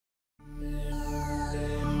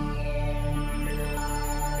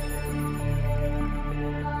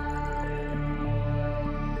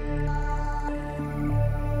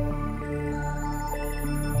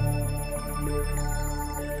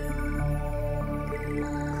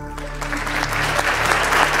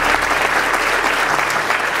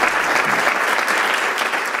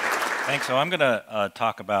Thanks. So I'm going to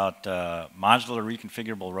talk about modular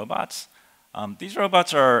reconfigurable robots. These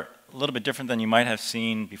robots are a little bit different than you might have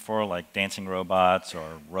seen before, like dancing robots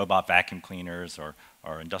or robot vacuum cleaners or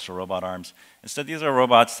industrial robot arms. Instead, these are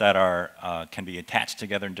robots that can be attached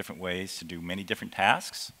together in different ways to do many different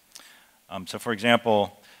tasks. So for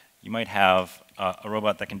example, you might have a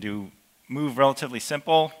robot that can move relatively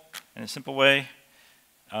simple in a simple way,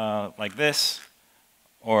 like this,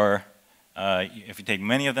 or if you take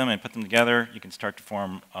many of them and put them together, you can start to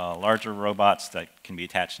form larger robots that can be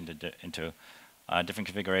attached into different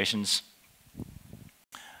configurations.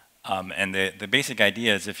 And the basic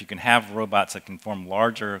idea is if you can have robots that can form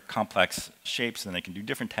larger, complex shapes, then they can do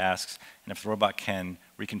different tasks. And if the robot can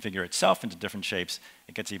reconfigure itself into different shapes,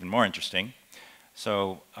 it gets even more interesting.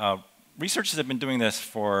 So researchers have been doing this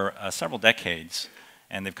for several decades,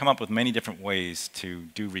 and they've come up with many different ways to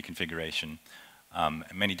do reconfiguration.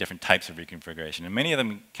 Many different types of reconfiguration. And many of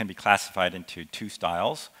them can be classified into two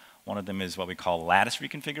styles. One of them is what we call lattice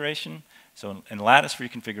reconfiguration. So in lattice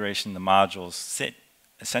reconfiguration, the modules sit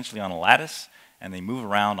essentially on a lattice, and they move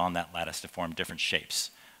around on that lattice to form different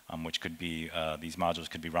shapes, which could be, these modules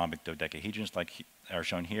could be rhombic dodecahedrons like are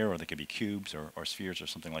shown here, or they could be cubes or spheres or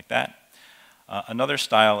something like that. Another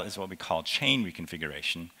style is what we call chain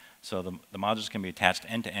reconfiguration. So the modules can be attached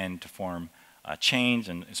end to end to form chains,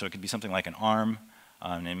 and so it could be something like an arm.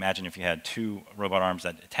 And imagine if you had two robot arms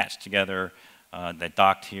that attached together, that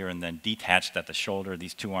docked here and then detached at the shoulder.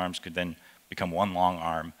 These two arms could then become one long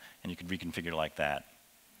arm, and you could reconfigure like that.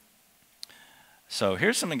 So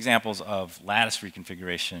here's some examples of lattice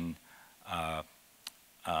reconfiguration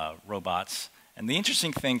robots. And the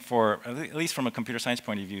interesting thing at least from a computer science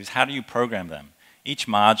point of view, is how do you program them? Each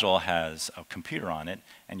module has a computer on it,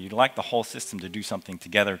 and you'd like the whole system to do something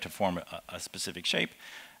together to form a specific shape.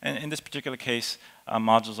 And in this particular case,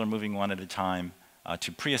 modules are moving one at a time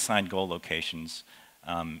to pre-assigned goal locations.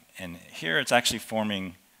 And here it's actually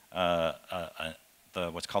forming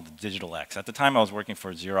what's called the digital X. At the time I was working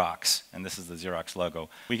for Xerox, and this is the Xerox logo.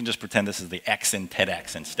 We can just pretend this is the X in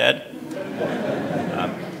TEDx instead.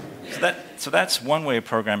 So that's one way of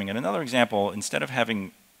programming it. Another example, instead of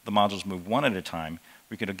having the modules move one at a time,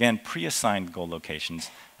 we could again pre-assign goal locations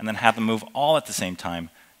and then have them move all at the same time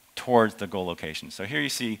towards the goal location. So here you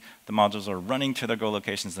see the modules are running to their goal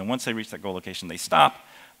locations, and once they reach that goal location, they stop.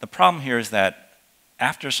 The problem here is that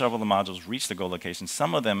after several of the modules reach the goal location,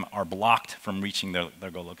 some of them are blocked from reaching their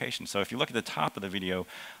goal location. So if you look at the top of the video,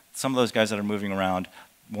 some of those guys that are moving around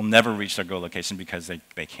will never reach their goal location because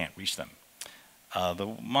they can't reach them. The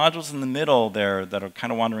modules in the middle there that are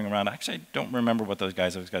kind of wandering around, actually I don't remember what those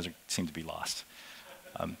guys seem to be lost.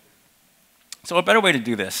 So a better way to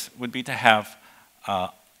do this would be to have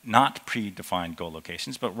not predefined goal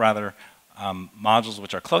locations, but rather modules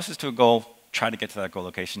which are closest to a goal try to get to that goal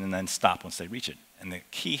location and then stop once they reach it. And the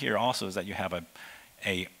key here also is that you have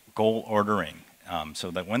a goal ordering,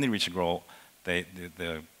 so that when they reach a goal,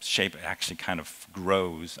 the shape actually kind of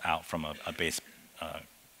grows out from a base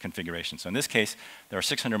configuration. So in this case, there are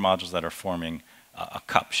 600 modules that are forming a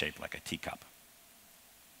cup shape, like a teacup.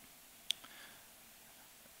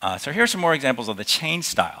 So here's some more examples of the chain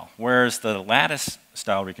style. Whereas the lattice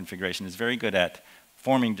style reconfiguration is very good at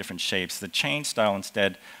forming different shapes, the chain style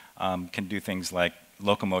instead can do things like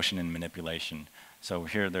locomotion and manipulation. So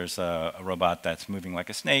here there's a robot that's moving like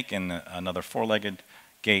a snake and another four-legged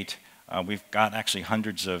gait. We've got actually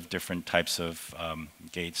hundreds of different types of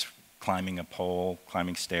gaits, climbing a pole,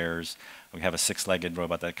 climbing stairs. We have a six-legged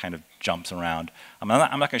robot that kind of jumps around. I'm not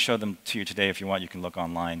going to show them to you today. If you want, you can look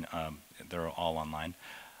online. They're all online.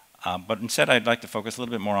 But instead, I'd like to focus a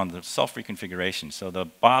little bit more on the self-reconfiguration. So the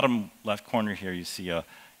bottom left corner here, you see a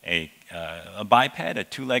biped, a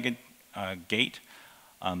two-legged gait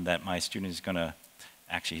that my student is going to,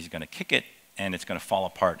 he's going to kick it, and it's going to fall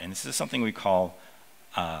apart. And this is something we call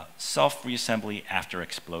self-reassembly after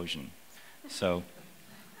explosion. So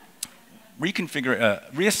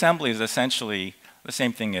reassembly is essentially the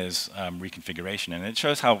same thing as reconfiguration, and it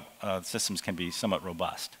shows how systems can be somewhat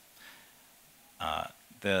robust.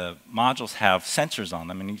 The modules have sensors on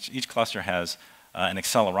them, and each cluster has an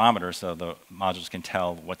accelerometer, so the modules can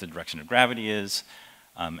tell what the direction of gravity is,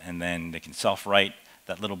 and then they can self-right.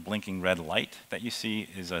 That little blinking red light that you see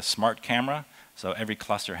is a smart camera. So every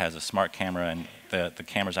cluster has a smart camera, and the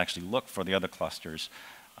cameras actually look for the other clusters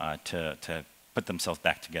to put themselves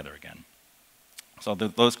back together again. So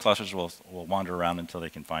those clusters will wander around until they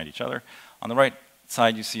can find each other. On the right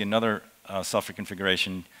side, you see another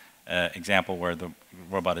self-reconfiguration example where the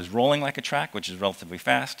robot is rolling like a track, which is relatively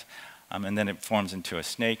fast, and then it forms into a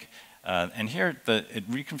snake. And here it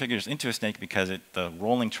reconfigures into a snake because the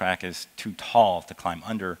rolling track is too tall to climb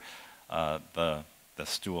under the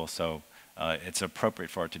stool, so it's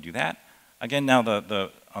appropriate for it to do that. Again, now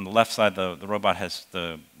on the left side, the robot has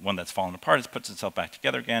the one that's fallen apart. It puts itself back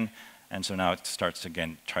together again, and so now it starts to,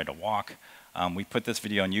 again, try to walk. We put this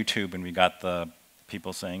video on YouTube, and we got the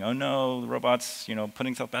people saying, "Oh no, the robot's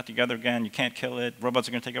putting itself back together again. You can't kill it. Robots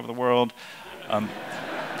are going to take over the world."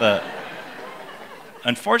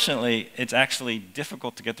 Unfortunately, it's actually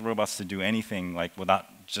difficult to get the robots to do anything without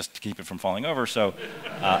just to keep it from falling over. So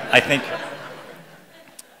I think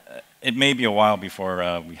it may be a while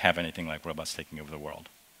before we have anything like robots taking over the world.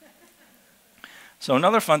 So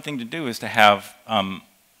another fun thing to do is to have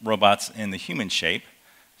robots in the human shape.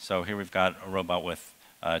 So here we've got a robot with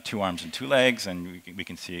 2 arms and 2 legs, and we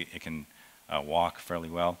can see it can walk fairly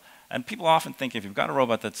well. And people often think if you've got a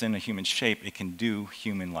robot that's in a human shape, it can do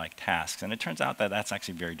human-like tasks. And it turns out that that's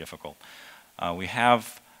actually very difficult. We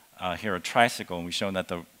have here a tricycle, and we've shown that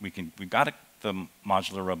we've got the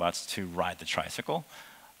modular robots to ride the tricycle.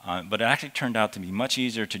 But it actually turned out to be much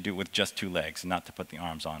easier to do with just 2 legs, and not to put the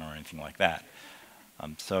arms on or anything like that.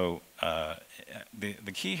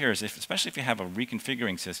 The key here is, especially if you have a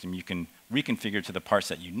reconfiguring system, you can reconfigure to the parts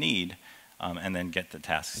that you need, and then get the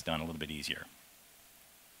tasks done a little bit easier.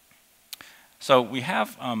 So we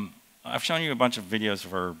have, I've shown you a bunch of videos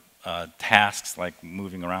for tasks like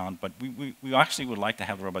moving around, but we actually would like to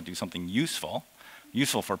have the robot do something useful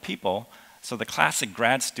for people. So the classic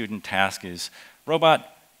grad student task is,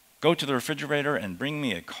 robot, go to the refrigerator and bring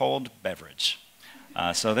me a cold beverage.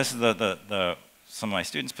 So this is some of my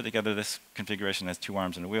students put together this configuration. Has 2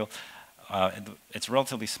 arms and a wheel. It's a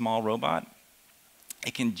relatively small robot.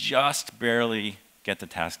 It can just barely get the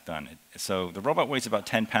task done. So the robot weighs about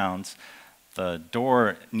 10 pounds. The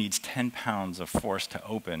door needs 10 pounds of force to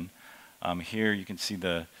open. Here you can see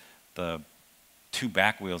the 2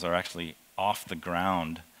 back wheels are actually off the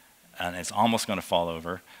ground, and it's almost going to fall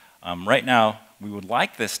over. Right now, we would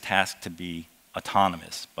like this task to be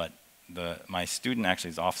autonomous, but my student actually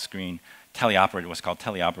is off screen, what's called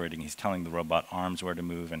teleoperating. He's telling the robot arms where to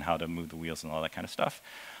move and how to move the wheels and all that kind of stuff.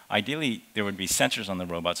 Ideally, there would be sensors on the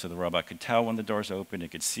robot, so the robot could tell when the door's open.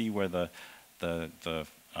 It could see where the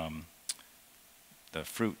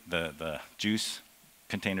juice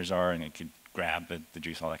containers are, and it could grab the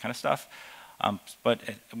juice, all that kind of stuff.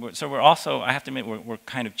 So I have to admit, we're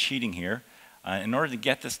kind of cheating here. In order to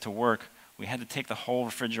get this to work, we had to take the whole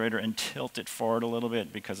refrigerator and tilt it forward a little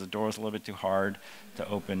bit because the door is a little bit too hard to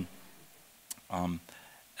open.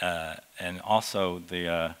 And also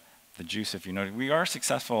the juice, if you notice, we are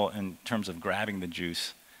successful in terms of grabbing the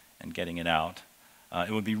juice and getting it out.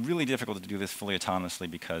 It would be really difficult to do this fully autonomously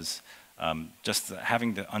because just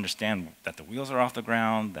having to understand that the wheels are off the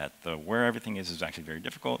ground, that where everything is actually very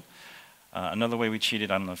difficult. Another way we cheated,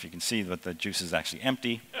 I don't know if you can see, but the juice is actually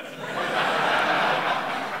empty.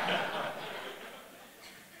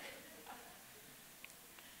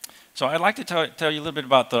 So I'd like to tell you a little bit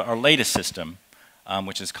about our latest system,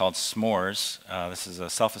 which is called SMORES. This is a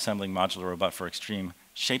self-assembling modular robot for extreme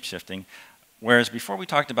shapeshifting. Whereas before we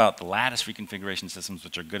talked about the lattice reconfiguration systems,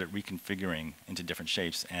 which are good at reconfiguring into different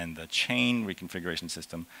shapes, and the chain reconfiguration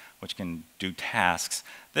system, which can do tasks,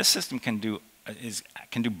 this system can do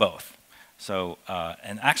both. So,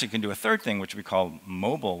 and actually can do a third thing, which we call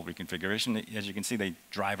mobile reconfiguration. As you can see, they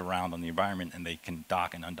drive around on the environment, and they can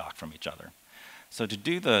dock and undock from each other. So to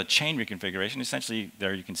do the chain reconfiguration, essentially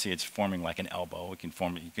there you can see it's forming like an elbow.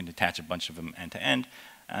 You can attach a bunch of them end to end,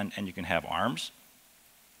 and you can have arms.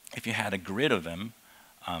 If you had a grid of them,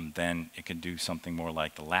 then it could do something more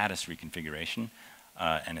like the lattice reconfiguration.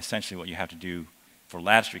 And essentially what you have to do for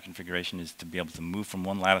lattice reconfiguration is to be able to move from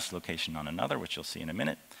one lattice location on another, which you'll see in a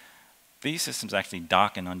minute. These systems actually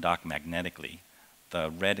dock and undock magnetically.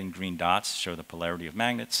 The red and green dots show the polarity of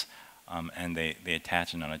magnets, and they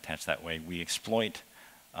attach and unattach that way. We exploit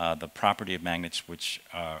the property of magnets, which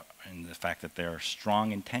in the fact that they're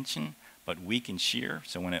strong in tension, but weak in shear.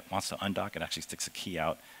 So when it wants to undock, it actually sticks a key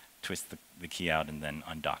out, twists the key out, and then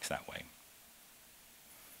undocks that way.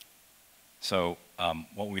 So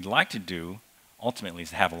what we'd like to do ultimately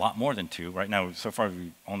is to have a lot more than 2. Right now, so far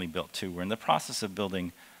we've only built 2. We're in the process of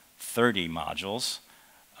building 30 modules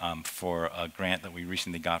for a grant that we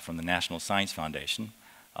recently got from the National Science Foundation.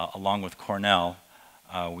 Along with Cornell,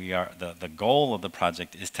 the goal of the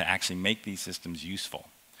project is to actually make these systems useful.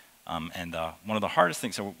 And one of the hardest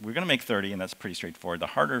things, so we're going to make 30, and that's pretty straightforward. The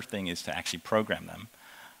harder thing is to actually program them.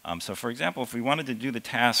 So for example, if we wanted to do the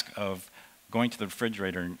task of going to the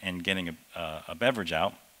refrigerator and getting a beverage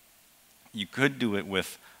out, you could do it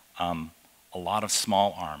with a lot of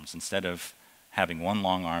small arms. Instead of having one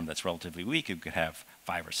long arm that's relatively weak, you could have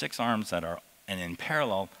 5 or 6 arms that are, and in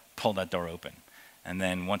parallel, pull that door open. And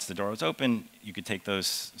then once the door was open, you could take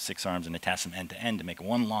those 6 arms and attach them end to end to make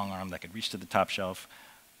one long arm that could reach to the top shelf,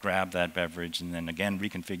 grab that beverage, and then again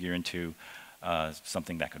reconfigure into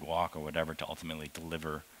something that could walk or whatever to ultimately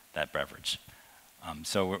deliver that beverage.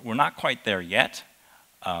 So we're not quite there yet.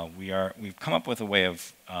 We've come up with a way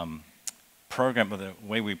of the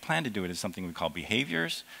way we plan to do it is something we call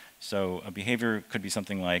behaviors. So a behavior could be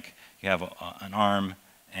something like you have an arm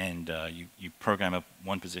and you program up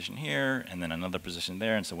one position here and then another position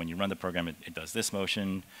there, and so when you run the program it does this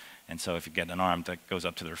motion, and so if you get an arm that goes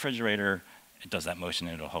up to the refrigerator, it does that motion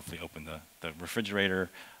and it'll hopefully open the refrigerator.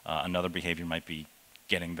 Another behavior might be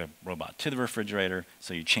getting the robot to the refrigerator,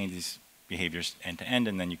 so you change these behaviors end to end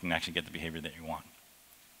and then you can actually get the behavior that you want.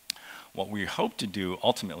 What we hope to do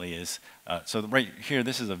ultimately is, so right here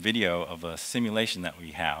this is a video of a simulation that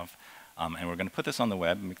we have, and we're going to put this on the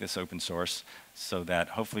web and make this open source so that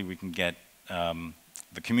hopefully we can get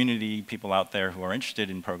the community, people out there who are interested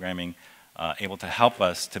in programming, able to help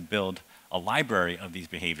us to build a library of these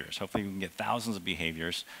behaviors. Hopefully we can get thousands of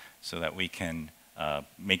behaviors so that we can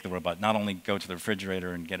make the robot not only go to the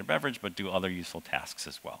refrigerator and get a beverage, but do other useful tasks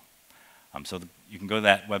as well. You can go to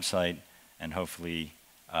that website and hopefully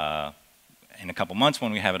in a couple months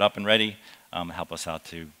when we have it up and ready, help us out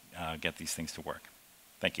to get these things to work.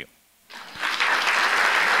 Thank you.